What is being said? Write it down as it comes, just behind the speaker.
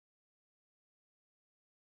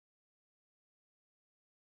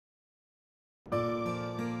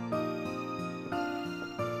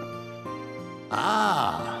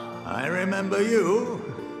Ah, I remember you.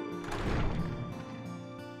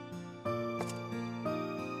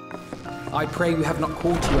 I pray we have not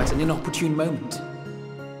caught you at an inopportune moment.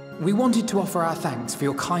 We wanted to offer our thanks for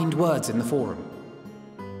your kind words in the forum.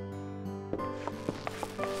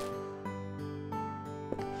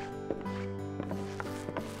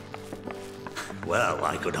 Well,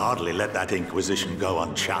 I could hardly let that inquisition go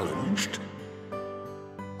unchallenged.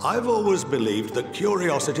 I've always believed that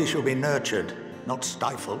curiosity should be nurtured, not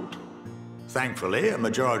stifled. Thankfully, a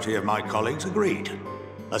majority of my colleagues agreed.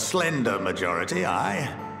 A slender majority,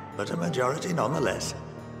 aye, but a majority nonetheless.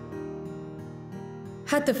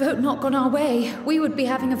 Had the vote not gone our way, we would be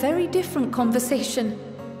having a very different conversation,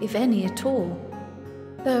 if any at all.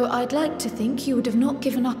 Though I'd like to think you would have not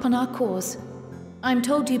given up on our cause. I'm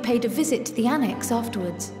told you paid a visit to the Annex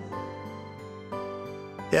afterwards.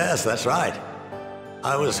 Yes, that's right.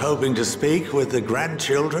 I was hoping to speak with the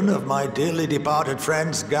grandchildren of my dearly departed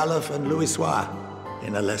friends Galuf and Louisoix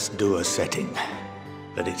in a less dour setting.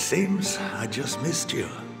 But it seems I just missed you.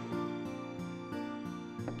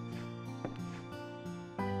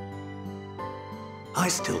 I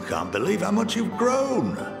still can't believe how much you've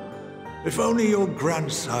grown. If only your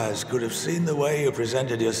grandsires could have seen the way you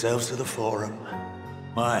presented yourselves to the Forum.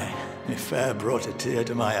 Why, it fair brought a tear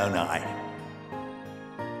to my own eye.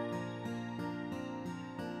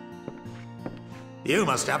 You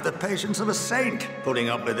must have the patience of a saint, putting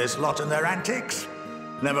up with this lot and their antics.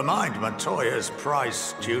 Never mind Montoya's prize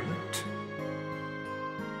student.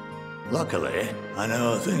 Luckily, I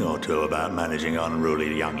know a thing or two about managing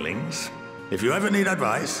unruly younglings. If you ever need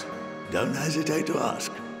advice, don't hesitate to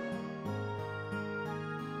ask.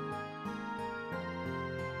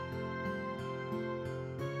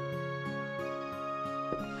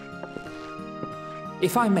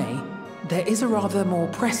 If I may, there is a rather more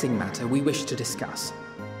pressing matter we wish to discuss.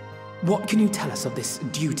 What can you tell us of this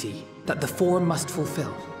duty that the Forum must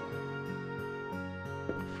fulfill?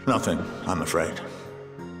 Nothing, I'm afraid.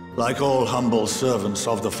 Like all humble servants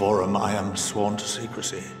of the Forum, I am sworn to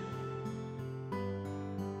secrecy.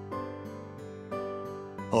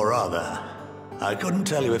 Or rather, I couldn't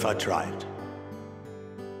tell you if I tried.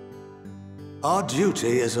 Our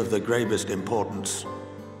duty is of the gravest importance.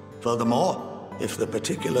 Furthermore, if the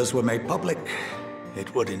particulars were made public,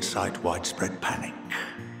 it would incite widespread panic.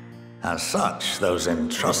 As such, those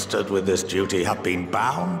entrusted with this duty have been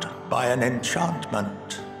bound by an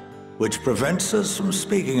enchantment, which prevents us from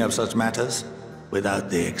speaking of such matters without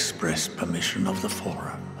the express permission of the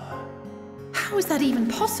Forum. How is that even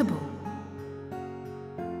possible?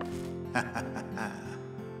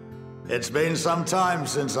 It's been some time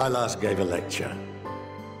since I last gave a lecture.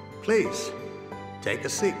 Please, take a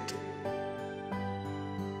seat.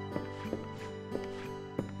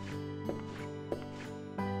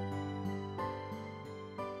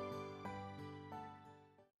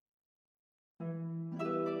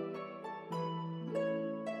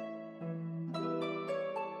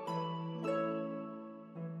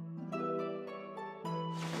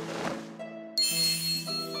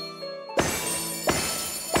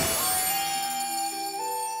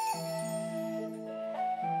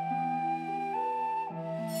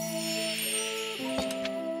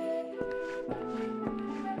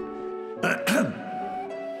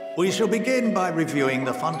 We shall begin by reviewing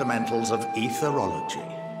the fundamentals of etherology.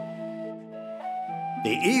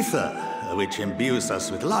 The ether, which imbues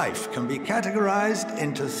us with life, can be categorized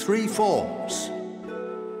into three forms.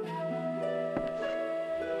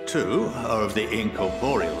 Two are of the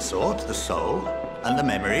incorporeal sort, the soul and the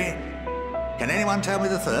memory. Can anyone tell me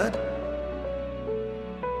the third?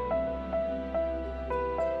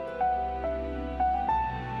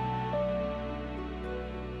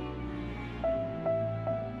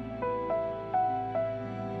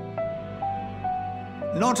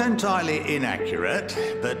 Not entirely inaccurate,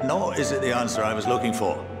 but nor is it the answer I was looking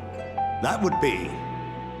for. That would be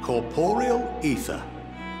corporeal ether.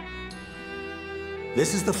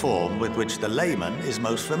 This is the form with which the layman is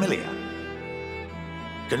most familiar.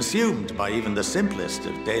 Consumed by even the simplest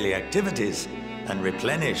of daily activities and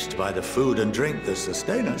replenished by the food and drink that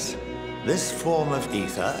sustain us, this form of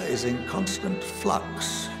ether is in constant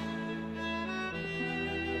flux.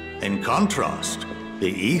 In contrast, the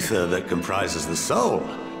ether that comprises the soul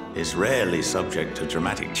is rarely subject to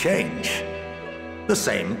dramatic change. The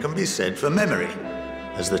same can be said for memory,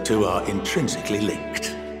 as the two are intrinsically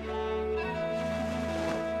linked.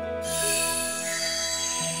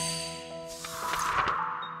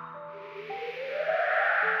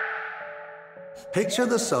 Picture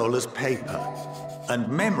the soul as paper, and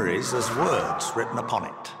memories as words written upon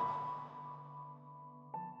it.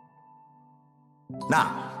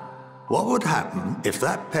 Now, what would happen if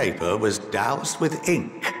that paper was doused with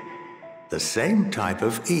ink? The same type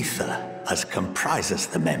of ether as comprises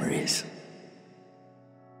the memories.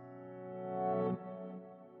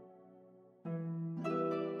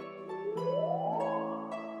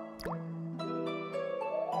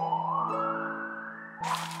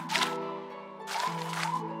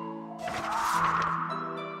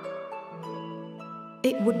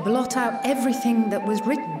 It would blot out everything that was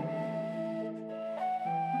written.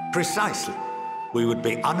 Precisely. We would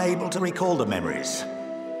be unable to recall the memories,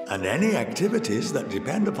 and any activities that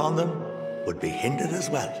depend upon them would be hindered as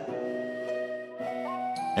well.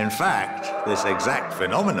 In fact, this exact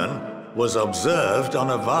phenomenon was observed on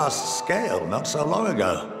a vast scale not so long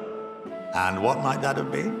ago. And what might that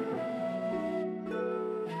have been?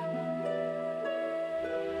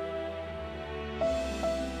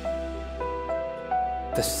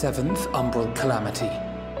 The seventh Umbral Calamity.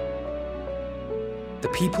 The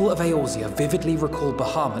people of Eorzea vividly recall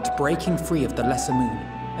Bahamut breaking free of the Lesser Moon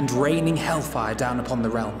and raining hellfire down upon the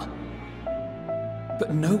realm.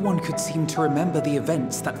 But no one could seem to remember the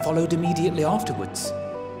events that followed immediately afterwards.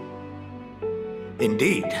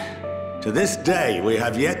 Indeed. To this day, we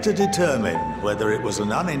have yet to determine whether it was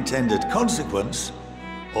an unintended consequence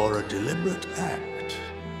or a deliberate act.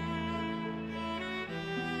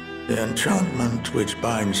 The enchantment which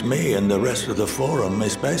binds me and the rest of the Forum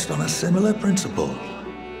is based on a similar principle.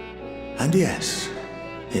 And yes,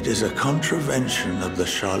 it is a contravention of the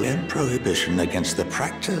Sharlayan prohibition against the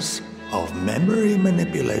practice of memory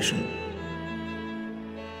manipulation.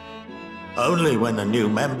 Only when a new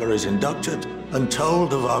member is inducted and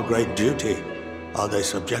told of our great duty are they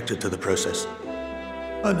subjected to the process.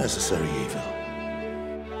 A necessary evil.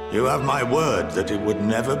 You have my word that it would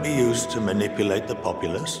never be used to manipulate the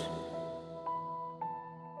populace?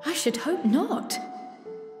 I should hope not.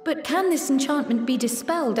 But can this enchantment be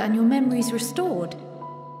dispelled and your memories restored?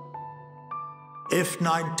 If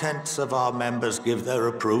 9/10 of our members give their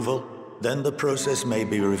approval, then the process may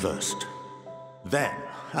be reversed. Then,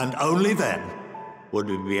 and only then, would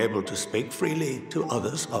we be able to speak freely to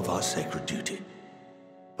others of our sacred duty.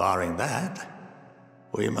 Barring that,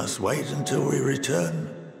 we must wait until we return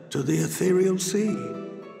to the ethereal sea.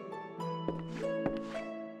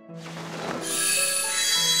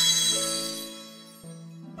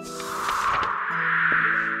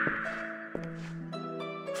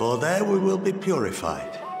 For there we will be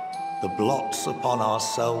purified, the blots upon our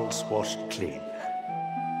souls washed clean.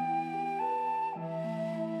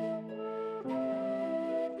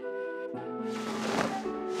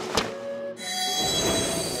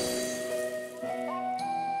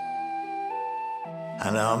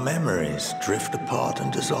 And our memories drift apart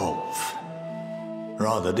and dissolve,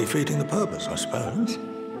 rather defeating the purpose, I suppose.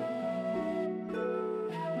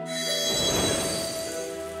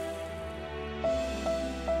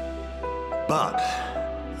 But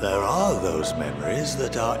there are those memories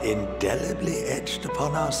that are indelibly etched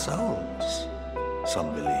upon our souls,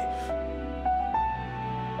 some believe.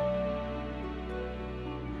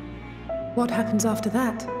 What happens after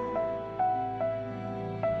that?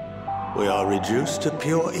 We are reduced to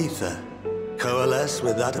pure ether, coalesce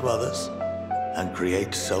with that of others, and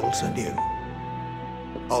create souls anew.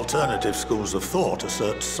 Alternative schools of thought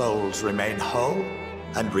assert souls remain whole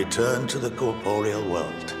and return to the corporeal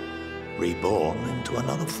world, reborn into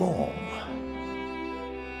another form.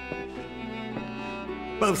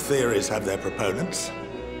 Both theories have their proponents.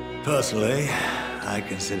 Personally, I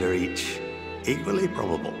consider each equally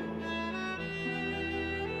probable.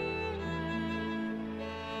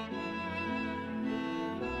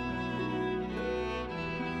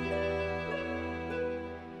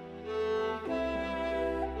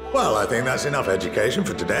 Well, I think that's enough education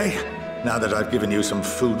for today, now that I've given you some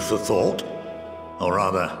food for thought. Or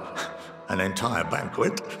rather, an entire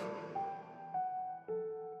banquet.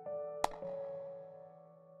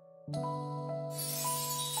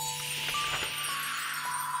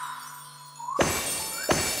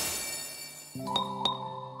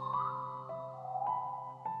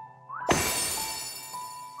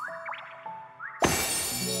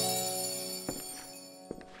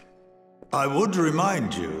 I would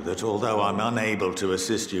remind you that although I'm unable to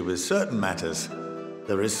assist you with certain matters,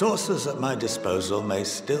 the resources at my disposal may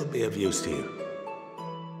still be of use to you.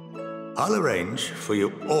 I'll arrange for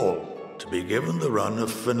you all to be given the run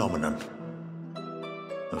of Phenomenon.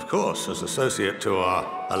 Of course, as associate to our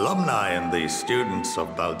alumni and the students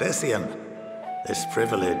of Baldessian, this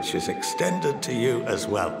privilege is extended to you as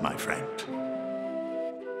well, my friend.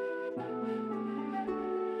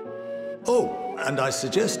 Oh, and I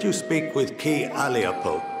suggest you speak with Ki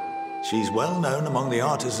Aliapo. She's well known among the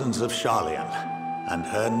artisans of Sharlayan, and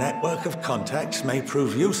her network of contacts may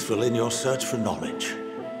prove useful in your search for knowledge.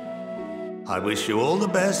 I wish you all the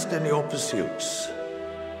best in your pursuits,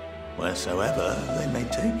 wheresoever they may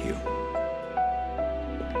take you.